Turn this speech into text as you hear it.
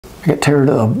I got tired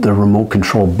of the remote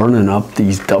control burning up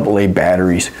these AA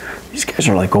batteries. These guys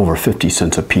are like over 50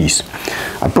 cents a piece.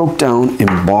 I broke down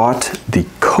and bought the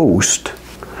Coast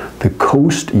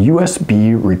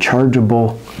USB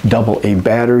rechargeable AA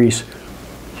batteries.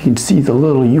 You can see the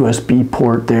little USB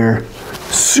port there.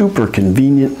 Super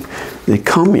convenient. They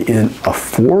come in a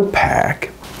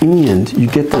 4-pack, and you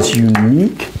get this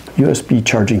unique USB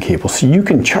charging cable, so you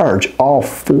can charge all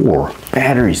 4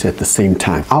 batteries at the same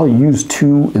time. I'll use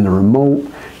 2 in the remote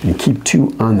and keep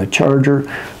 2 on the charger.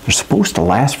 They're supposed to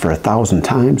last for 1,000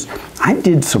 times. I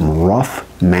did some rough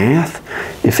math.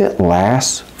 If it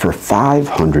lasts for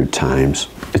 500 times,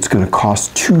 it's going to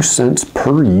cost 2 cents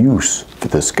per use for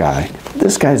this guy.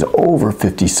 This guy's over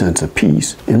 50 cents a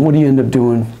piece. And what do you end up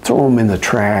doing? Throw them in the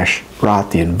trash,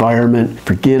 rot the environment,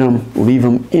 forget them, leave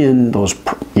them in those,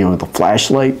 the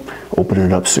flashlight, open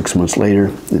it up 6 months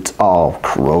later, it's all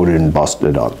corroded and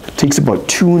busted up. It takes about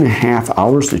 2.5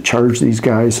 hours to charge these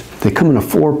guys. They come in a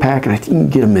 4-pack, and I think you can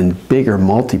get them in bigger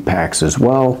multi-packs as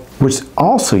well. What's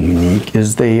also unique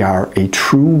is they are a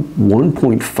true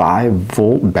 1.5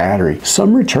 volt battery.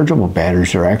 Some rechargeable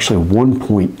batteries are actually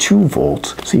 1.2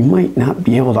 volts, so you might not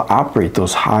be able to operate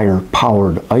those higher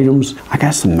powered items. I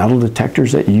got some metal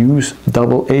detectors that use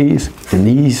AA's, and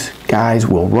these guys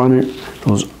will run it.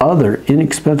 Those other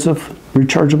inexpensive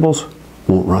rechargeables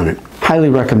won't run it. Highly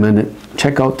recommend it.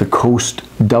 Check out the Coast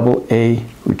AA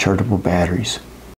rechargeable batteries.